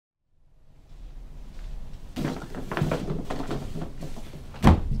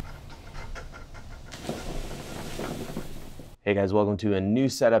Hey guys, welcome to a new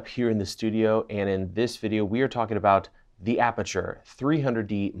setup here in the studio, and in this video we are talking about the Aputure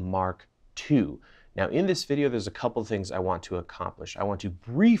 300D Mark II. Now in this video there's a couple of things I want to accomplish. I want to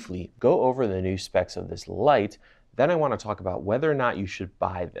briefly go over the new specs of this light, then I want to talk about whether or not you should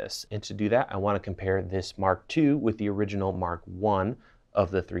buy this. And to do that I want to compare this Mark II with the original Mark I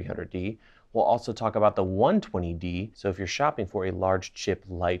of the 300D. We'll also talk about the 120D, so if you're shopping for a large chip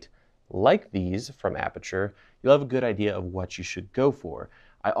light like these from Aputure, you'll have a good idea of what you should go for.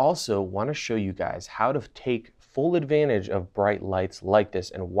 I also want to show you guys how to take full advantage of bright lights like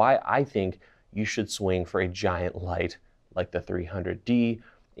this and why I think you should swing for a giant light like the 300D.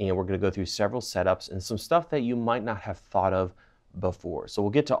 And we're going to go through several setups and some stuff that you might not have thought of before. So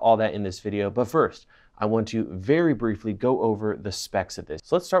we'll get to all that in this video, but first I want to very briefly go over the specs of this.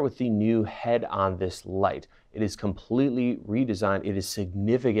 So let's start with the new head on this light. It is completely redesigned. It is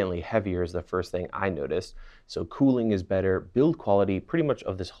significantly heavier is the first thing I noticed. So cooling is better. Build quality pretty much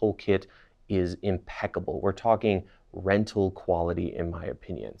of this whole kit is impeccable. We're talking rental quality in my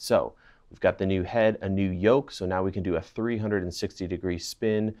opinion. So we've got the new head, a new yoke, so now we can do a 360-degree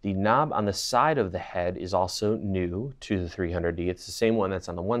spin. The knob on the side of the head is also new to the 300D. It's the same one that's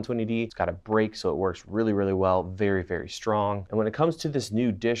on the 120D. It's got a brake, so it works really, really well. Very, very strong. And when it comes to this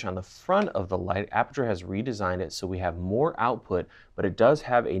new dish on the front of the light, Aputure has redesigned it so we have more output, but it does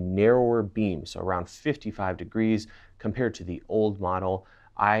have a narrower beam, so around 55 degrees compared to the old model.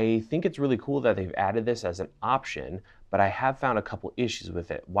 I think it's really cool that they've added this as an option, but I have found a couple issues with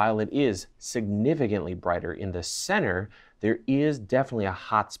it. While it is significantly brighter in the center, there is definitely a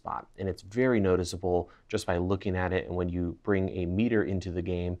hot spot, and it's very noticeable just by looking at it. And when you bring a meter into the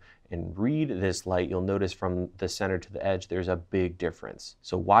game and read this light, you'll notice from the center to the edge, there's a big difference.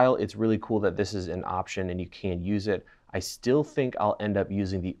 So while it's really cool that this is an option and you can use it, I still think I'll end up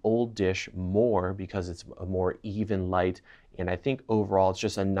using the old dish more because it's a more even light, and I think overall it's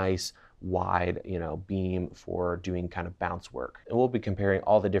just a nice wide, beam for doing kind of bounce work. And we'll be comparing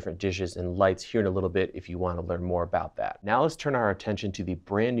all the different dishes and lights here in a little bit if you want to learn more about that. Now let's turn our attention to the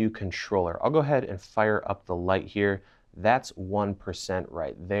brand new controller. I'll go ahead and fire up the light here. That's 1%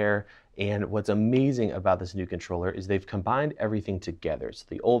 right there. And what's amazing about this new controller is they've combined everything together. So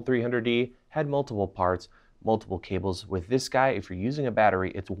the old 300D had multiple parts, multiple cables. With this guy, if you're using a battery,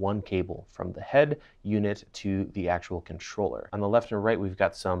 it's one cable from the head unit to the actual controller. On the left and right, we've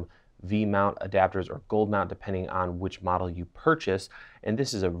got some V-mount adapters or gold mount depending on which model you purchase, and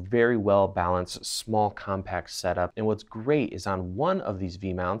this is a very well balanced small compact setup. And what's great is on one of these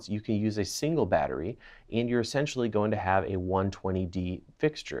V-mounts you can use a single battery and you're essentially going to have a 120D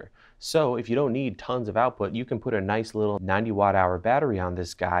fixture. So if you don't need tons of output, you can put a nice little 90 watt-hour battery on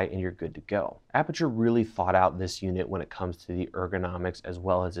this guy and you're good to go. Aputure really thought out this unit when it comes to the ergonomics as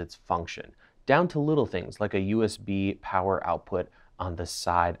well as its function, down to little things like a USB power output on the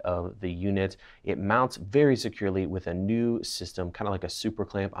side of the unit. It mounts very securely with a new system, kind of like a super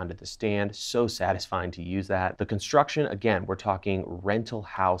clamp onto the stand. So satisfying to use that. The construction, again, we're talking rental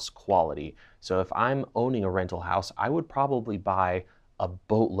house quality. So if I'm owning a rental house, I would probably buy a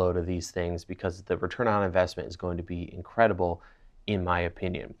boatload of these things because the return on investment is going to be incredible in my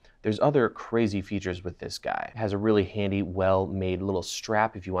opinion. There's other crazy features with this guy. It has a really handy, well-made little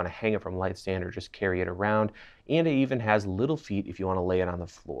strap if you want to hang it from light stand or just carry it around. And it even has little feet if you want to lay it on the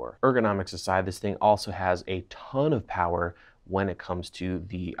floor. Ergonomics aside, this thing also has a ton of power when it comes to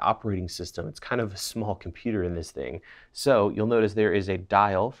the operating system. It's kind of a small computer in this thing. So you'll notice there is a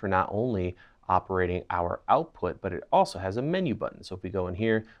dial for not only operating our output, but it also has a menu button. So if we go in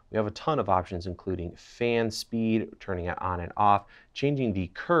here, we have a ton of options, including fan speed, turning it on and off, changing the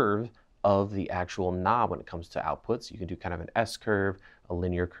curve of the actual knob when it comes to outputs. You can do kind of an S curve, a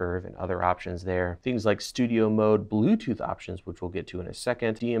linear curve, and other options there. Things like studio mode, Bluetooth options, which we'll get to in a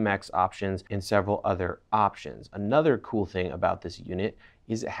second, DMX options, and several other options. Another cool thing about this unit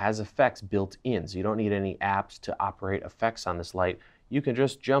is it has effects built in, so you don't need any apps to operate effects on this light. You can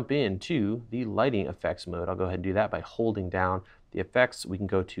just jump into the lighting effects mode. I'll go ahead and do that by holding down the effects. We can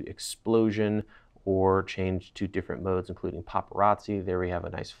go to explosion or change to different modes, including paparazzi. There we have a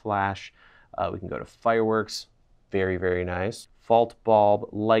nice flash. We can go to fireworks. Very, very nice. Fault bulb,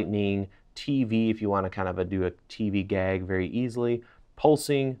 lightning, TV if you want to kind of do a TV gag very easily.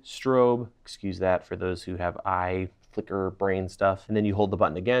 Pulsing, strobe, excuse that for those who have eye flicker brain stuff. And then you hold the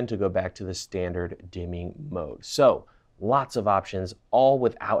button again to go back to the standard dimming mode. So lots of options, all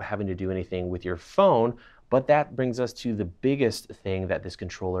without having to do anything with your phone. But that brings us to the biggest thing that this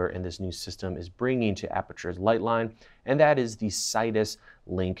controller and this new system is bringing to Aputure's light line, and that is the Sidus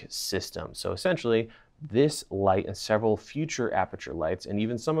Link system. So essentially, this light and several future Aputure lights, and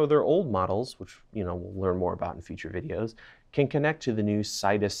even some of their old models, which we'll learn more about in future videos, can connect to the new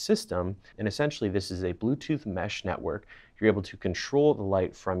Sidus system. And essentially this is a Bluetooth mesh network. You're able to control the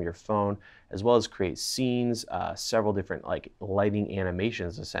light from your phone, as well as create scenes, several different like lighting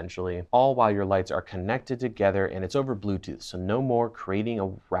animations essentially, all while your lights are connected together, and it's over Bluetooth. So no more creating a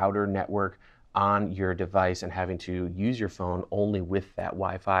router network on your device and having to use your phone only with that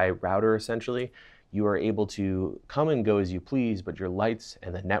Wi-Fi router essentially. You are able to come and go as you please, but your lights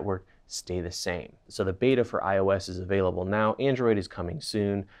and the network stay the same. So the beta for iOS is available now. Android is coming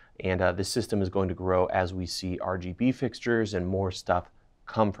soon, and this system is going to grow as we see RGB fixtures and more stuff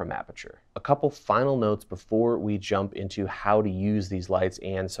come from Aputure. A couple final notes before we jump into how to use these lights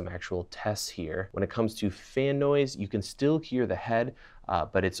and some actual tests here. When it comes to fan noise, you can still hear the head,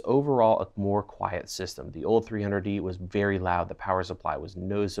 but it's overall a more quiet system. The old 300D was very loud. The power supply was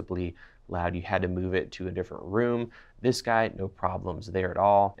noticeably loud. You had to move it to a different room. This guy, no problems there at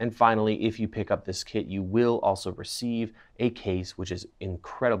all. And finally, if you pick up this kit, you will also receive a case, which is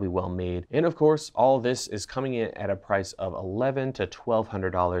incredibly well made. And of course, all of this is coming in at a price of $1,100 to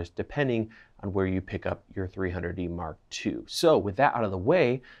 $1,200, depending on where you pick up your 300D Mark II. So with that out of the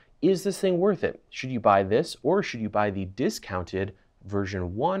way, is this thing worth it? Should you buy this, or should you buy the discounted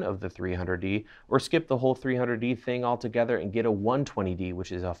version 1 of the 300D, or skip the whole 300D thing altogether and get a 120D,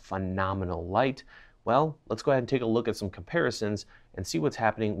 which is a phenomenal light? Well, let's go ahead and take a look at some comparisons and see what's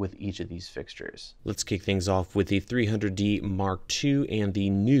happening with each of these fixtures. Let's kick things off with the 300D Mark II and the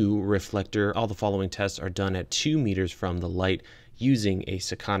new reflector. All the following tests are done at 2 meters from the light using a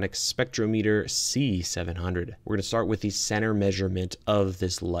Sekonic Spectrometer C700. We're going to start with the center measurement of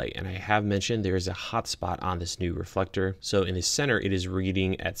this light, and I have mentioned there is a hot spot on this new reflector. So in the center, it is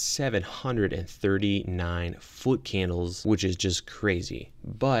reading at 739 foot candles, which is just crazy.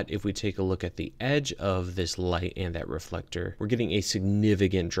 But if we take a look at the edge of this light and that reflector, we're getting a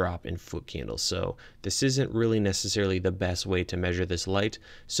significant drop in foot candles. So this isn't really necessarily the best way to measure this light.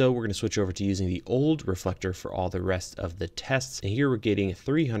 So we're going to switch over to using the old reflector for all the rest of the tests. And here we're getting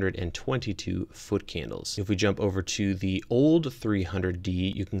 322 foot candles. If we jump over to the old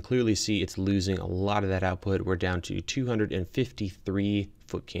 300D, you can clearly see it's losing a lot of that output. We're down to 253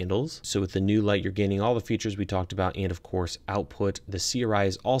 foot candles. So with the new light, you're gaining all the features we talked about, and of course output. The CRI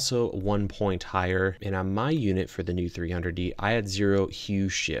is also 1 point higher, and on my unit for the new 300D, I had 0 hue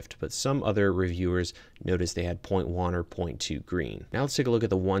shift, but some other reviewers noticed they had 0.1 or 0.2 green. Now let's take a look at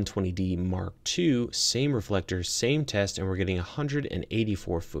the 120D Mark II, same reflector, same test, and we're getting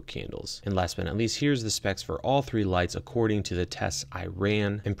 184 foot candles. And last but not least, here's the specs for all 3 lights according to the tests I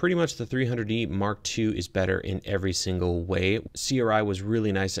ran. And pretty much the 300D Mark II is better in every single way. CRI was really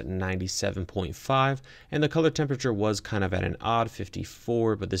nice at 97.5, and the color temperature was kind of at an odd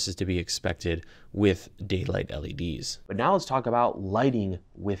 54, but this is to be expected with daylight LEDs. But now let's talk about lighting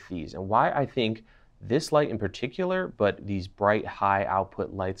with these and why I think this light in particular, but these bright high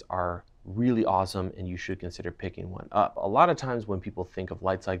output lights are really awesome and you should consider picking one up. A lot of times when people think of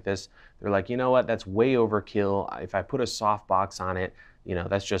lights like this, they're like, you know what, that's way overkill. If I put a soft box on it, you know,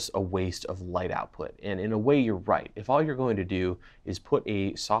 that's just a waste of light output. And in a way, you're right. If all you're going to do is put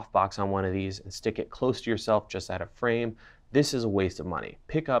a soft box on one of these and stick it close to yourself just at a frame, this is a waste of money.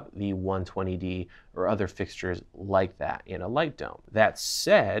 Pick up the 120D or other fixtures like that in a light dome. That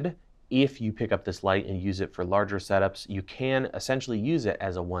said, if you pick up this light and use it for larger setups, you can essentially use it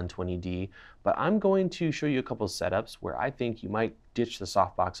as a 120D, but I'm going to show you a couple of setups where I think you might ditch the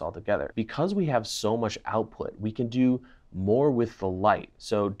softbox altogether. Because we have so much output, we can do more with the light.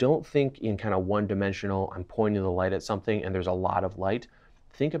 So don't think in kind of one-dimensional, I'm pointing the light at something and there's a lot of light.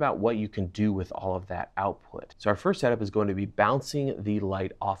 Think about what you can do with all of that output. So our first setup is going to be bouncing the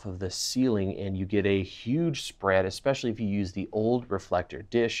light off of the ceiling, and you get a huge spread, especially if you use the old reflector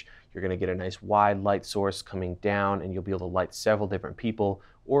dish. You're going to get a nice wide light source coming down, and you'll be able to light several different people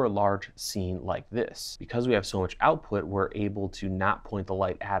or a large scene like this. Because we have so much output, we're able to not point the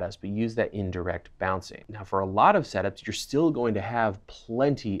light at us, but use that indirect bouncing. Now for a lot of setups, you're still going to have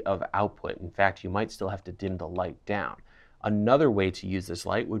plenty of output. In fact, you might still have to dim the light down. Another way to use this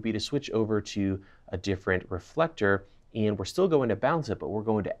light would be to switch over to a different reflector, and we're still going to bounce it, but we're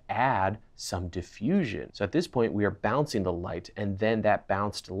going to add some diffusion. So at this point, we are bouncing the light, and then that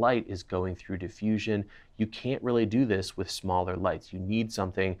bounced light is going through diffusion. You can't really do this with smaller lights. You need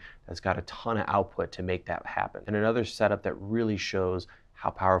something that's got a ton of output to make that happen. And another setup that really shows how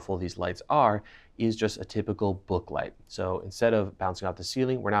powerful these lights are is just a typical book light. So instead of bouncing off the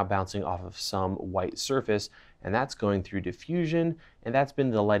ceiling, we're now bouncing off of some white surface, and that's going through diffusion, and that's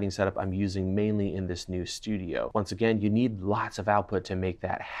been the lighting setup I'm using mainly in this new studio. Once again, you need lots of output to make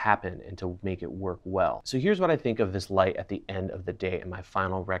that happen and to make it work well. So here's what I think of this light at the end of the day and my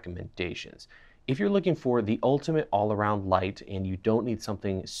final recommendations. If you're looking for the ultimate all-around light and you don't need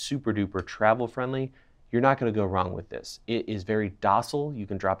something super duper travel friendly, you're not going to go wrong with this. It is very docile. You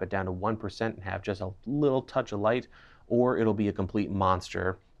can drop it down to 1% and have just a little touch of light, or it'll be a complete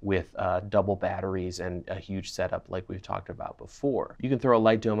monster with double batteries and a huge setup like we've talked about before. You can throw a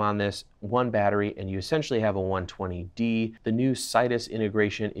light dome on this, one battery, and you essentially have a 120D. The new Sidus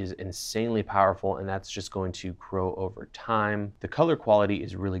integration is insanely powerful, and that's just going to grow over time. The color quality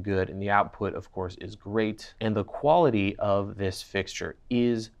is really good, and the output, of course, is great. And the quality of this fixture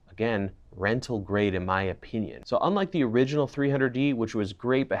is, again, rental grade in my opinion. So unlike the original 300D, which was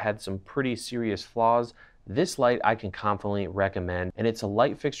great but had some pretty serious flaws, this light I can confidently recommend, and it's a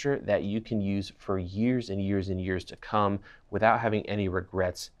light fixture that you can use for years and years and years to come without having any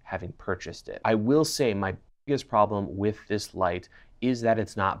regrets having purchased it. I will say my biggest problem with this light is that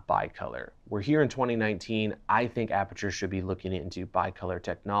it's not bicolor. We're here in 2019. I think Aputure should be looking into bicolor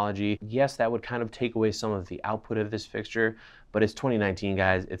technology. Yes, that would kind of take away some of the output of this fixture, but it's 2019,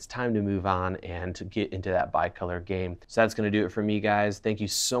 guys. It's time to move on and to get into that bicolor game. So that's gonna do it for me, guys. Thank you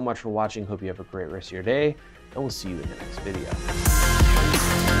so much for watching. Hope you have a great rest of your day, and we'll see you in the next video.